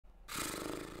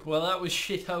Well, that was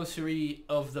shithousery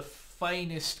of the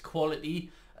finest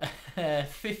quality.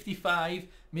 55,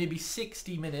 maybe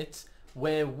 60 minutes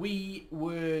where we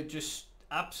were just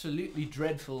absolutely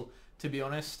dreadful, to be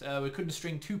honest. We couldn't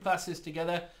string two passes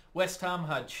together. West Ham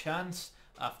had chance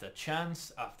after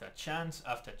chance after chance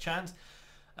after chance.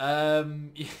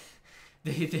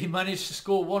 They managed to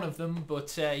score one of them,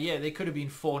 but yeah, they could have been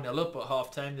 4-0 up at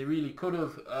half-time. They really could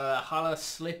have. Haller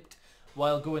slipped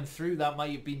while going through. That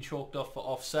might have been chalked off for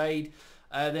offside.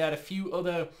 They had a few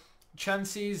other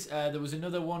chances. There was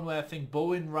another one where I think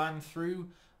Bowen ran through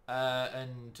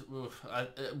and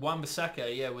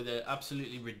Wan-Bissaka, yeah, with an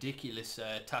absolutely ridiculous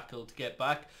tackle to get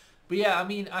back. But yeah, I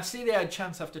mean, I say they had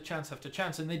chance after chance after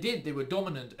chance, and they did. They were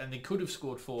dominant, and they could have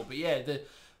scored four. But yeah,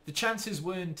 the chances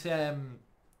weren't,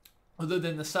 other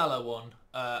than the Salah one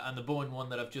and the Bowen one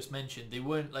that I've just mentioned, they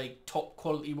weren't like top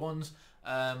quality ones.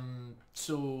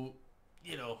 So,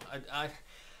 you know,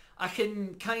 I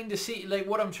can kind of see, like,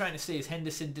 what I'm trying to say is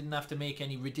Henderson didn't have to make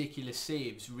any ridiculous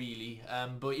saves, really.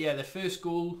 But yeah, their first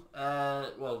goal,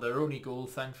 well, their only goal,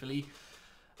 thankfully,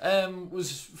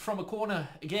 was from a corner.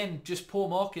 Again, just poor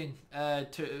marking,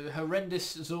 to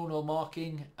horrendous zonal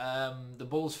marking. The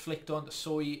ball's flicked onto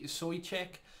Souyek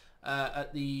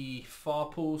at the far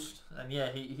post, and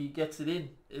yeah, he gets it in.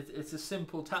 It's a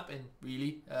simple tap-in,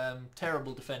 really.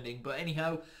 Terrible defending, but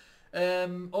anyhow,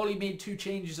 Ollie made two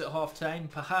changes at half-time,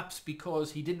 perhaps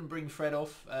because he didn't bring Fred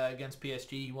off against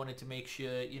PSG. He wanted to make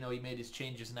sure, you know, he made his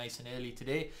changes nice and early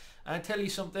today. And I tell you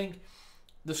something,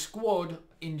 the squad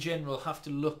in general have to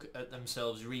look at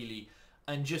themselves, really,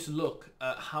 and just look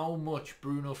at how much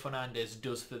Bruno Fernandes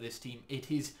does for this team.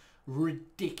 It is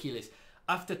ridiculous.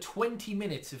 After 20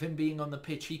 minutes of him being on the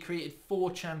pitch, he created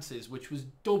 4 chances, which was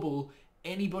double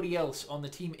anybody else on the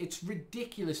team. It's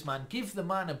ridiculous, man. Give the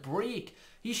man a break.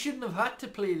 He shouldn't have had to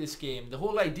play this game. The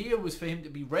whole idea was for him to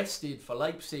be rested for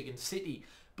Leipzig and City,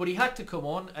 but he had to come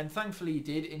on, and thankfully he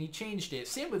did, and he changed it.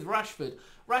 Same with Rashford.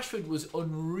 Rashford was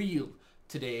unreal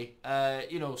today.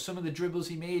 You know, some of the dribbles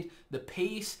he made, the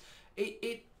pace,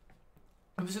 it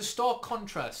was a stark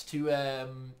contrast to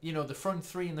you know, the front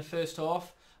three in the first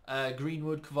half.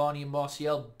 Greenwood, Cavani and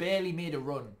Martial barely made a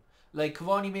run. Like,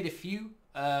 Cavani made a few,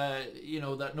 you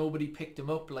know, that nobody picked him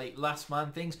up, like last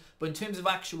man things. But in terms of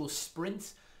actual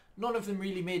sprints, none of them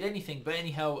really made anything. But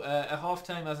anyhow, at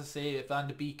half-time, as I say, Van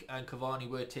de Beek and Cavani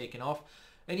were taken off.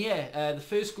 And yeah, the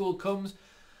first goal comes.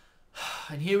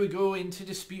 And here we go into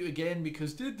dispute again,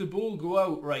 because did the ball go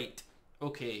out? Right.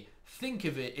 Okay, think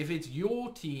of it. If it's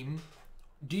your team,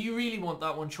 do you really want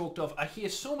that one chalked off? I hear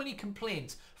so many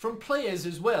complaints from players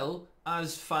as well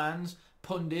as fans,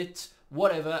 pundits,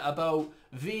 whatever, about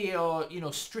VAR, you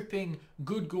know, stripping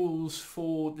good goals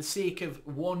for the sake of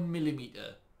 1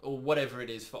 millimetre or whatever it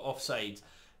is for offsides.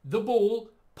 The ball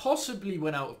possibly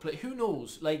went out of play. Who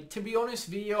knows? Like, to be honest,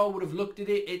 VAR would have looked at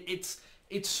it.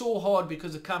 It's so hard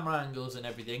because of camera angles and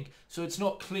everything, so it's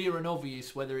not clear and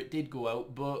obvious whether it did go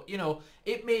out. But, you know,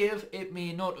 it may have, it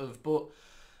may not have, but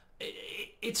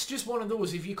it's just one of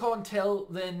those. If you can't tell,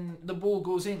 then the ball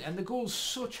goes in, and the goal's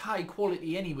such high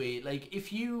quality anyway. Like,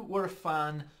 if you were a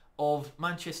fan of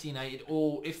Manchester United,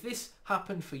 or if this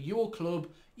happened for your club,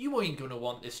 you ain't going to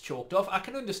want this chalked off. I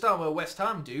can understand where West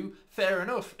Ham do. Fair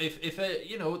enough. If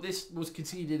you know, this was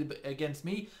conceded against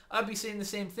me, I'd be saying the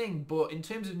same thing. But in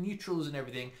terms of neutrals and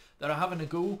everything that are having a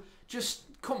go,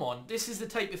 just come on. This is the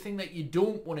type of thing that you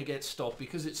don't want to get stopped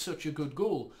because it's such a good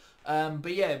goal.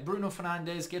 But yeah, Bruno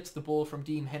Fernandes gets the ball from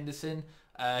Dean Henderson,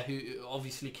 who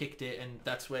obviously kicked it, and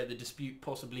that's where the dispute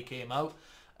possibly came out,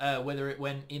 whether it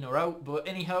went in or out. But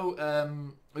anyhow,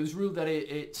 it was ruled that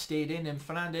it stayed in, and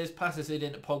Fernandes passes it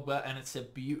into Pogba, and it's a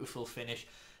beautiful finish.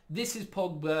 This is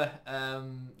Pogba.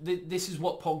 This is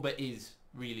what Pogba is,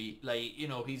 really. Like, you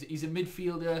know, he's a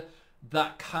midfielder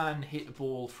that can hit a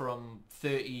ball from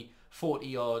 30-40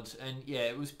 yards, and yeah,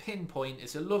 it was pinpoint.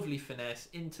 It's a lovely finesse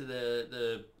into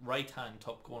the right hand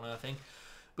top corner, I think.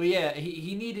 But yeah,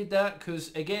 he needed that,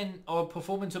 because again, our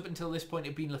performance up until this point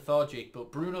had been lethargic,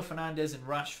 but Bruno Fernandes and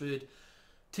Rashford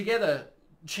together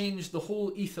changed the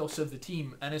whole ethos of the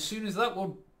team. And as soon as that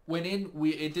one went in,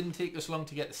 it didn't take us long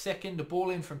to get the second. The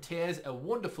ball in from Tears, a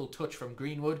wonderful touch from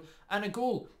Greenwood, and a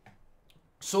goal.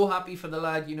 So happy for the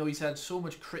lad. You know, he's had so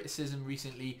much criticism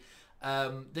recently.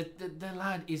 The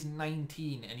lad is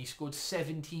 19 and he scored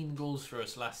 17 goals for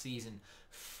us last season.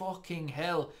 Fucking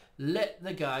hell, let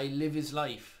the guy live his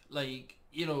life. Like,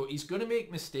 you know, he's going to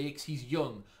make mistakes. He's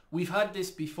young. We've had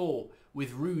this before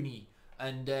with Rooney,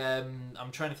 and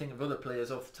I'm trying to think of other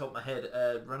players off the top of my head.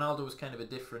 Ronaldo was kind of a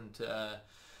different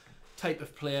type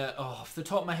of player. Oh, off the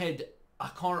top of my head, I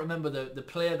can't remember the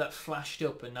player that flashed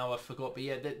up, and now I forgot. But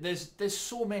yeah, there's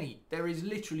so many. There is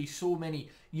literally so many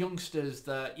youngsters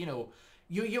that, you know,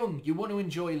 you're young, you want to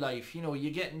enjoy life. You know,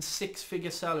 you're getting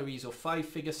 6-figure salaries or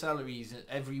 5-figure salaries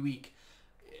every week.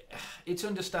 It's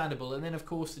understandable. And then of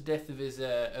course the death of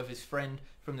his friend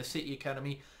from the City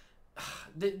Academy.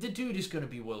 The dude is going to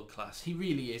be world class. He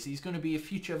really is. He's going to be a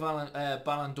future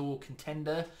Ballon d'Or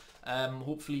contender.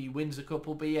 Hopefully he wins a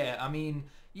couple. But yeah, I mean,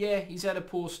 yeah, he's had a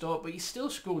poor start, but he's still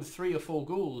scored 3 or 4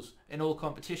 goals in all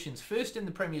competitions. First in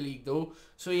the Premier League though.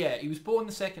 So yeah, he was born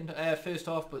the first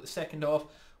half, but the second half,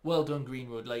 well done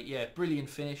Greenwood. Like, yeah, brilliant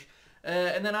finish.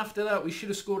 And then after that, we should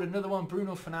have scored another one.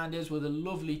 Bruno Fernandes with a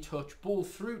lovely touch. Ball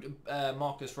through to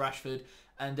Marcus Rashford,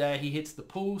 and he hits the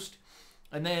post.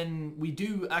 And then we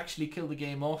do actually kill the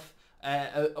game off.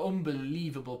 An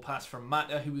unbelievable pass from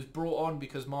Mata, who was brought on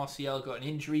because Martial got an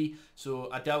injury. So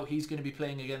I doubt he's going to be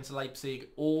playing against Leipzig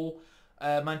or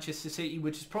Manchester City,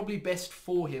 which is probably best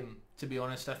for him, to be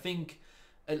honest. I think,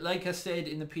 like I said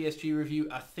in the PSG review,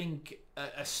 I think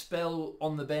a spell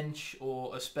on the bench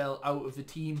or a spell out of the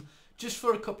team just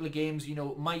for a couple of games, you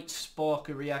know, might spark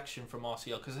a reaction from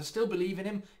Martial, because I still believe in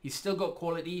him. He's still got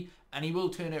quality and he will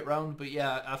turn it around. But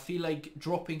yeah, I feel like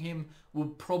dropping him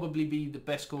would probably be the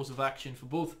best course of action for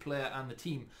both the player and the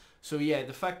team. So yeah,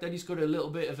 the fact that he's got a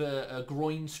little bit of a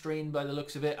groin strain by the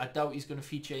looks of it, I doubt he's going to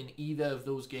feature in either of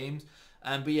those games.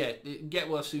 But yeah, get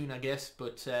well soon, I guess.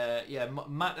 But yeah,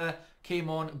 Mata came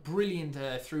on, brilliant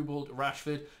through ball to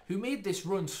Rashford, who made this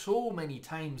run so many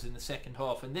times in the second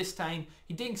half. And this time,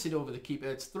 he dinks it over the keeper.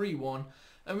 It's 3-1.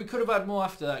 And we could have had more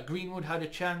after that. Greenwood had a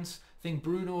chance. I think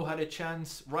Bruno had a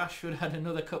chance. Rashford had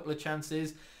another couple of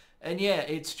chances. And yeah,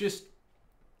 it's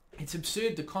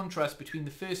absurd, the contrast between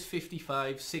the first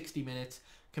 55, 60 minutes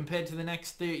compared to the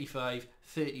next 35,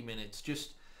 30 minutes.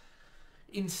 Just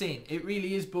insane. It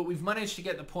really is. But we've managed to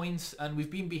get the points, and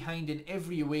we've been behind in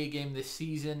every away game this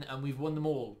season, and we've won them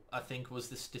all, I think was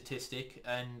the statistic.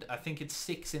 And I think it's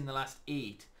 6 in the last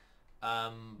 8,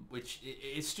 which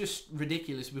it's just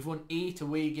ridiculous. We've won 8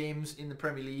 away games in the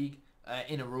Premier League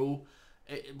in a row.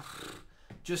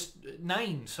 Just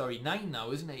 9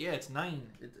 now, isn't it? Yeah, it's 9.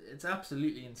 It's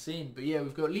absolutely insane. But yeah,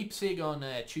 we've got Leipzig on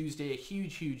Tuesday, a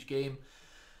huge game.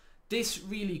 This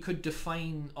really could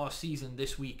define our season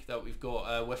this week that we've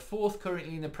got. We're 4th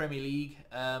currently in the Premier League.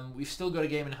 We've still got a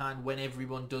game in hand when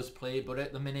everyone does play, but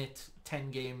at the minute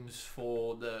 10 games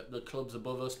for the clubs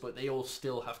above us, but they all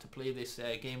still have to play this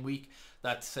game week.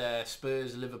 That's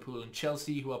Spurs, Liverpool and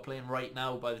Chelsea, who are playing right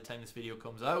now by the time this video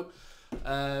comes out.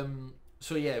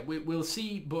 So yeah, we'll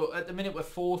see, but at the minute we're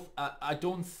 4th. I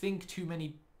don't think too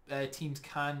many teams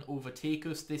can overtake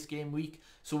us this game week,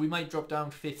 so we might drop down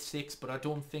 5th, 6th, but I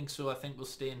don't think so. I think we'll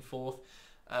stay in 4th,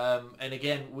 and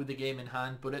again with the game in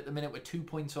hand. But at the minute we're 2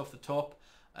 points off the top,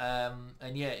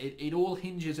 and yeah, it all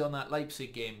hinges on that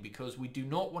Leipzig game, because we do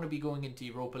not want to be going into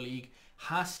Europa League.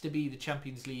 Has to be the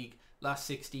Champions League last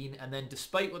 16, and then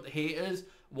despite what the haters,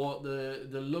 what the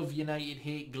Love United,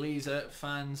 Hate Glazer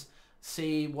fans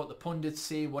say, what the pundits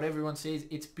say, what everyone says,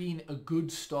 it's been a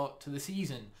good start to the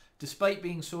season. Despite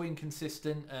being so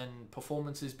inconsistent and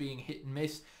performances being hit and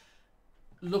miss,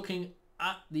 looking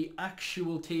at the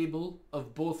actual table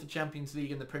of both the Champions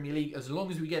League and the Premier League, as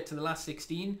long as we get to the last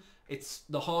 16, it's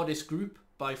the hardest group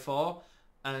by far.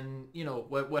 And, you know,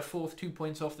 we're 4th, 2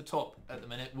 points off the top at the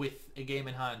minute with a game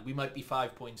in hand. We might be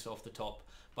 5 points off the top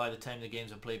by the time the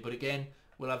games are played. But again,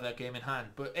 we'll have that game in hand.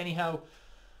 But anyhow,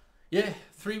 yeah,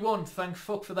 3-1, thank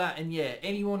fuck for that. And yeah,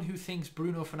 anyone who thinks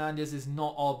Bruno Fernandes is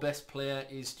not our best player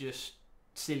is just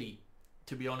silly,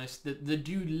 to be honest. The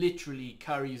dude literally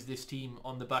carries this team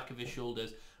on the back of his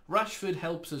shoulders. Rashford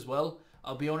helps as well,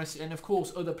 I'll be honest. And of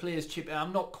course, other players chip in.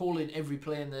 I'm not calling every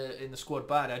player in the squad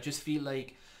bad. I just feel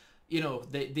like, you know,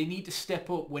 they need to step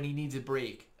up when he needs a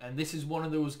break. And this is one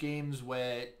of those games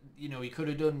where, you know, he could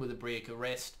have done with a break, a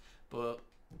rest, but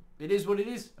it is what it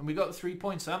is, and we got the 3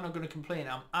 points, so I'm not going to complain.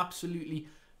 I'm absolutely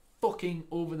fucking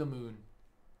over the moon.